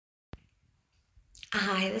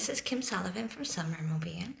Hi, this is Kim Sullivan from Summer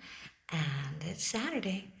Mobian, and it's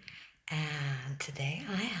Saturday, and today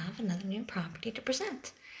I have another new property to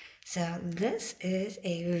present. So this is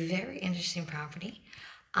a very interesting property.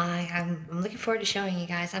 I'm looking forward to showing you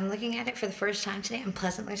guys. I'm looking at it for the first time today. I'm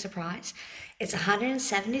pleasantly surprised. It's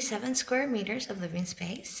 177 square meters of living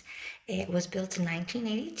space. It was built in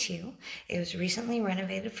 1982. It was recently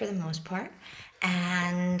renovated for the most part,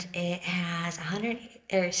 and it has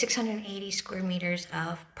 680 square meters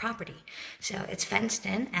of property. So it's fenced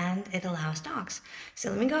in and it allows dogs. So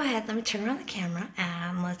let me go ahead, let me turn around the camera,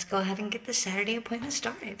 and let's go ahead and get the Saturday appointment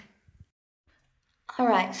started. All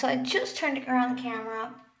right, so I just turned it around the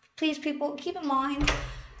camera. Please, people, keep in mind,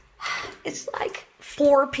 it's like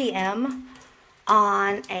 4 p.m.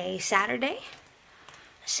 on a Saturday.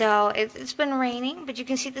 So it's been raining, but you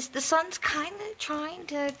can see the sun's kind of trying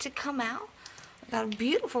to come out. We got a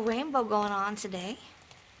beautiful rainbow going on today.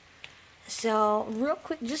 So real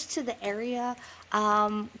quick, just to the area,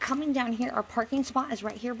 coming down here, our parking spot is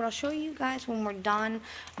right here, but I'll show you guys when we're done.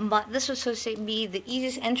 But this would, so say, be the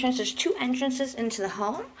easiest entrance. There's 2 entrances into the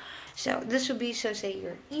home. So this would be, so say,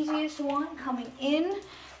 your easiest one coming in,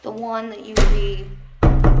 the one that you would be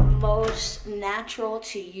most natural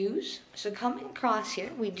to use. So coming across here,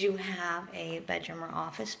 we do have a bedroom or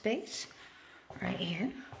office space right here.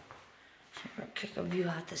 So we'll kick a view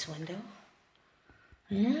out this window.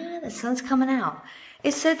 Yeah, the sun's coming out.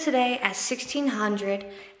 It said today at 1600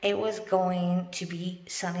 it was going to be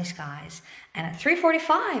sunny skies, and at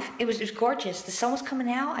 3:45 it was gorgeous. The sun was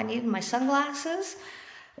coming out. I needed my sunglasses.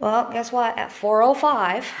 Well, guess what? At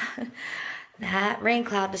 4:05 that rain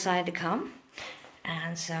cloud decided to come,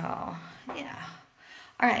 and so yeah.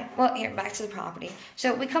 All right, well, here, back to the property.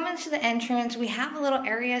 So we come into the entrance. We have a little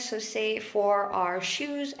area, so say, for our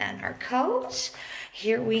shoes and our coats.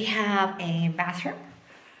 Here we have a bathroom.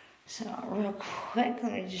 So real quick,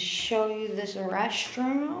 let me just show you this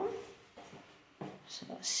restroom. So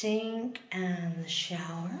sink and the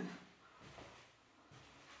shower.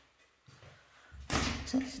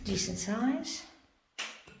 So it's a decent size.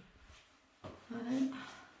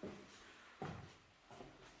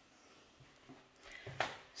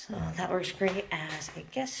 So that works great as a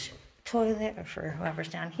guest toilet or for whoever's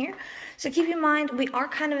down here. So keep in mind, we are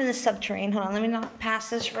kind of in the subterranean. Hold on, let me not pass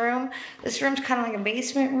this room. This room's kind of like a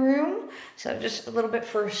basement room, so just a little bit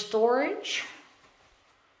for storage.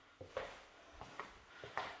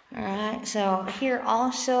 All right, so here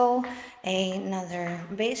also another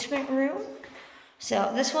basement room.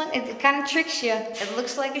 So this one, it kind of tricks you. It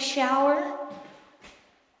looks like a shower,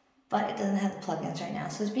 but it doesn't have the plugins right now.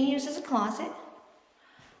 So it's being used as a closet.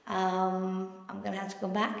 I'm going to have to go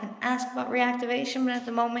back and ask about reactivation, but at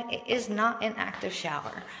the moment it is not an active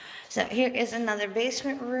shower. So here is another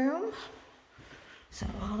basement room. So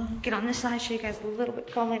I'll get on this side, show you guys a little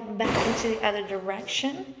bit going back into the other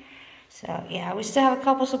direction. So yeah, we still have a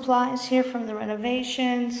couple supplies here from the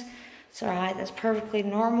renovations. It's alright, that's perfectly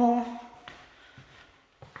normal.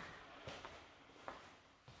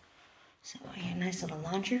 So here, nice little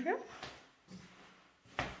laundry room.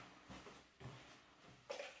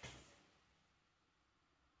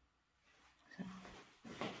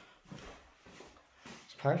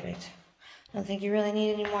 Perfect. I don't think you really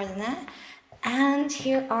need any more than that. And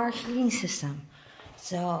here our heating system.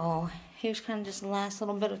 So here's kind of just the last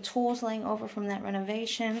little bit of tools laying over from that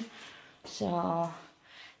renovation. So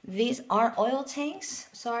these are oil tanks.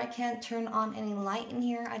 Sorry, I can't turn on any light in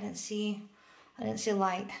here. I didn't see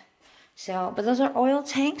light. So, but those are oil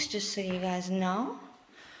tanks, just so you guys know.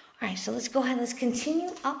 All right, so let's go ahead. Let's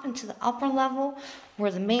continue up into the upper level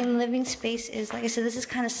where the main living space is. Like I said, this is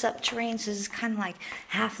kind of subterranean, so this is kind of like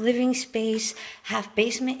half living space, half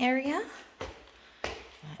basement area.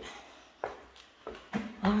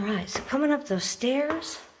 All right, so coming up those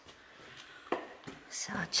stairs.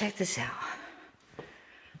 So check this out.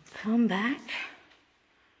 Come back.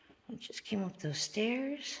 We just came up those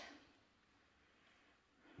stairs.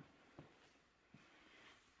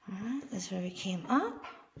 All right, that's where we came up.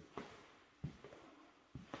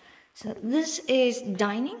 So this is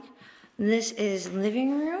dining. This is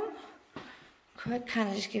living room. Quick, kind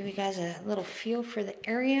of just give you guys a little feel for the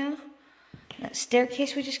area. That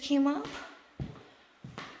staircase we just came up.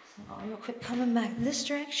 So real quick, coming back this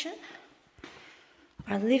direction.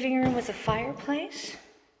 Our living room with a fireplace.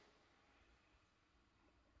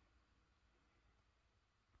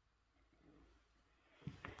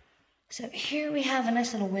 So here we have a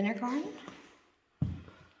nice little winter garden.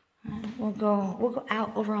 We'll go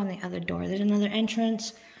out over on the other door. There's another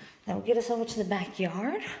entrance that will get us over to the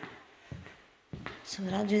backyard. So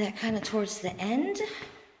I'll do that kind of towards the end.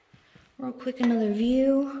 Real quick, another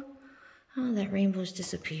view. Oh, that that rainbow's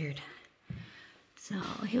disappeared. So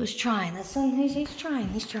he was trying. That sun, he's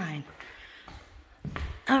trying.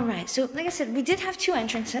 All right, so like I said, we did have 2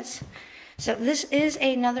 entrances. So this is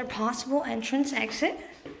another possible entrance exit.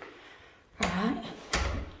 All right.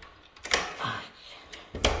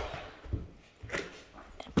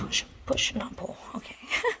 Push, not pull. Okay.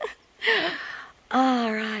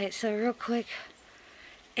 All right, so real quick,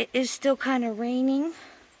 it is still kind of raining.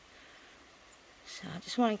 So I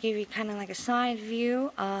just want to give you kind of like a side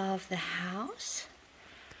view of the house.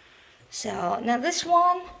 So now this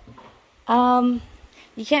one,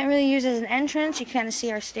 you can't really use as an entrance. You kind of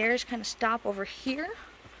see our stairs kind of stop over here.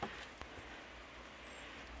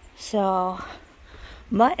 So,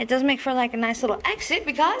 but it does make for like a nice little exit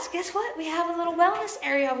because guess what? We have a little wellness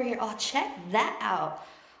area over here. Oh, check that out.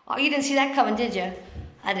 Oh, you didn't see that coming, did you?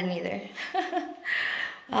 I didn't either.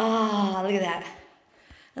 Oh, look at that.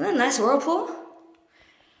 Isn't that a nice whirlpool?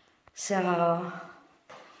 So,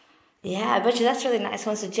 yeah, I bet you that's really nice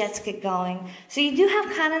once the jets get going. So you do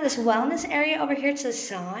have kind of this wellness area over here to the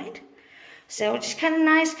side. So which is kind of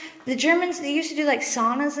nice. The Germans, they used to do like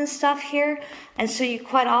saunas and stuff here. And so you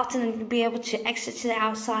quite often be able to exit to the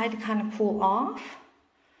outside to kind of cool off.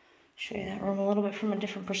 Show you that room a little bit from a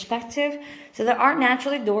different perspective. So there are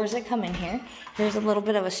naturally doors that come in here. There's a little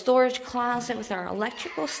bit of a storage closet with our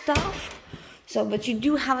electrical stuff. So, but you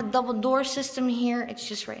do have a double door system here. It's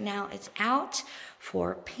just right now it's out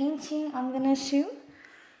for painting, I'm gonna assume.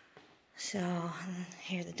 So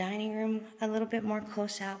here's the dining room a little bit more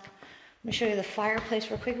close up. Let me show you the fireplace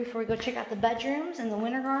real quick before we go check out the bedrooms and the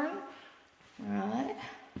winter garden. All right.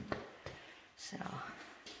 So,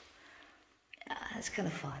 yeah, it's kind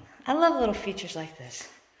of fun. I love little features like this.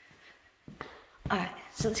 All right,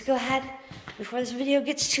 so let's go ahead before this video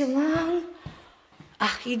gets too long.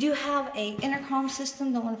 You do have a intercom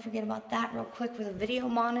system. Don't want to forget about that real quick with a video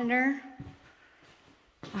monitor.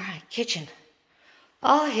 All right, kitchen.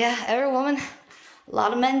 Oh yeah, every woman, a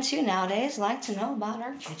lot of men too nowadays like to know about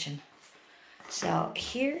our kitchen. So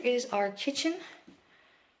here is our kitchen.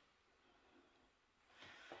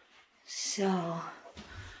 So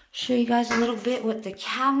show you guys a little bit what the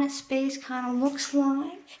cabinet space kind of looks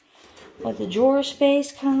like, what the drawer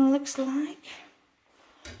space kind of looks like.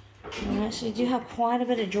 Alright, so you do have quite a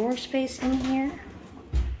bit of drawer space in here.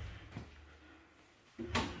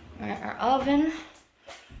 Alright, our oven,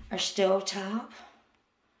 our stove top,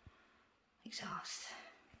 exhaust,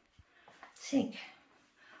 sink.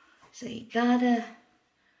 So you gotta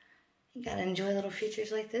enjoy little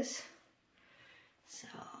features like this. So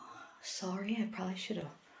sorry, I probably should have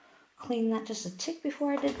cleaned that just a tick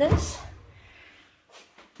before I did this,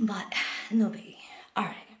 but no biggie. All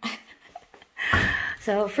right.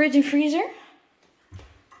 So fridge and freezer,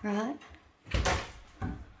 right?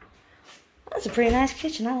 That's a pretty nice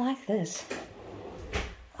kitchen. I like this.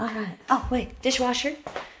 All right. Oh wait, dishwasher.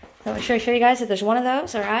 So I'm sure I show you guys that there's one of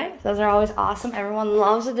those. All right, those are always awesome. Everyone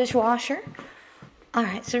loves a dishwasher. All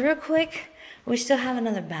right. So real quick, we still have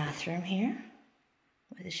another bathroom here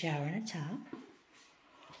with a shower and a tub.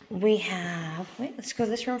 We have. Wait, let's go to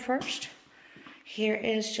this room first. Here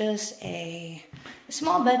is just a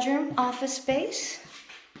small bedroom, office space.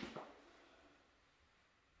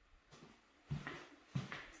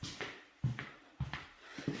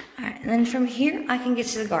 Alright, and then from here, I can get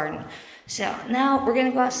to the garden. So now we're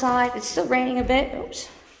gonna go outside. It's still raining a bit. Oops.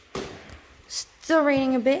 Still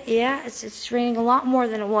raining a bit. Yeah, it's raining a lot more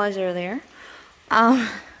than it was earlier.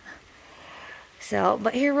 But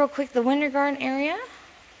here real quick, the winter garden area.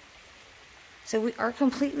 So we are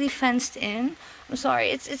completely fenced in. I'm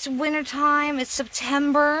sorry, it's winter time, it's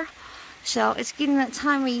September. So it's getting that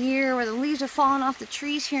time of year where the leaves are falling off the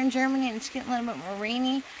trees here in Germany and it's getting a little bit more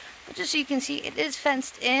rainy. But just so you can see, it is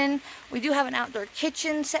fenced in. We do have an outdoor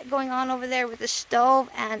kitchen set going on over there with a stove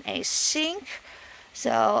and a sink.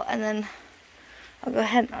 So, and then I'll go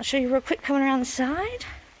ahead and I'll show you real quick coming around the side.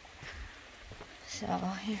 So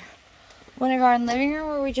here, winter garden living room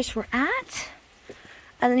where we just were at.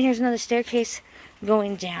 And then here's another staircase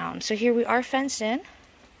going down. So here we are fenced in.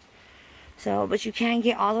 So, but you can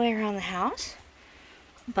get all the way around the house.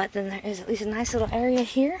 But then there is at least a nice little area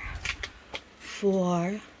here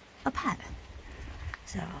for a pet.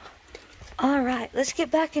 So, all right, let's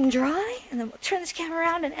get back and dry, and then we'll turn this camera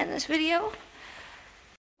around and end this video.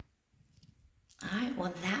 All right,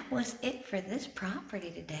 well, that was it for this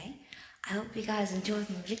property today. I hope you guys enjoyed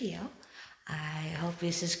my video. I hope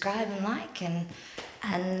you subscribe and like,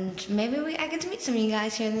 and maybe I get to meet some of you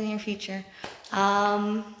guys here in the near future.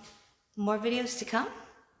 More videos to come.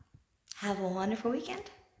 Have a wonderful weekend.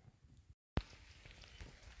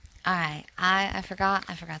 Alright, I forgot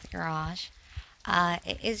the garage.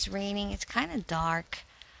 It is raining. It's kind of dark.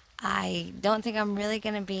 I don't think I'm really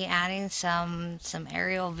gonna be adding some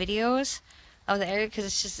aerial videos of the area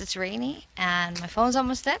because it's rainy and my phone's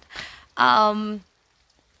almost dead. Um,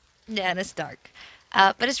 yeah, and it's dark.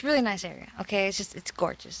 But it's a really nice area. Okay, it's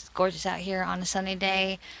gorgeous. It's gorgeous out here on a sunny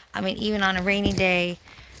day. I mean, even on a rainy day,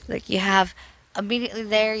 like you have immediately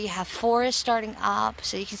there, you have forest starting up,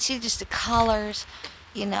 so you can see just the colors.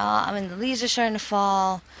 You know, I mean, the leaves are starting to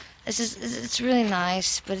fall. It's really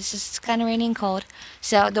nice, but it's kind of rainy and cold.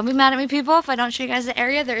 So don't be mad at me, people, if I don't show you guys the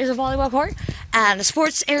area. There is a volleyball court and a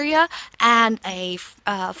sports area and a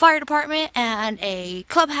fire department and a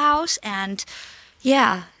clubhouse and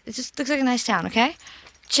yeah, it just looks like a nice town. Okay,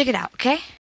 check it out. Okay.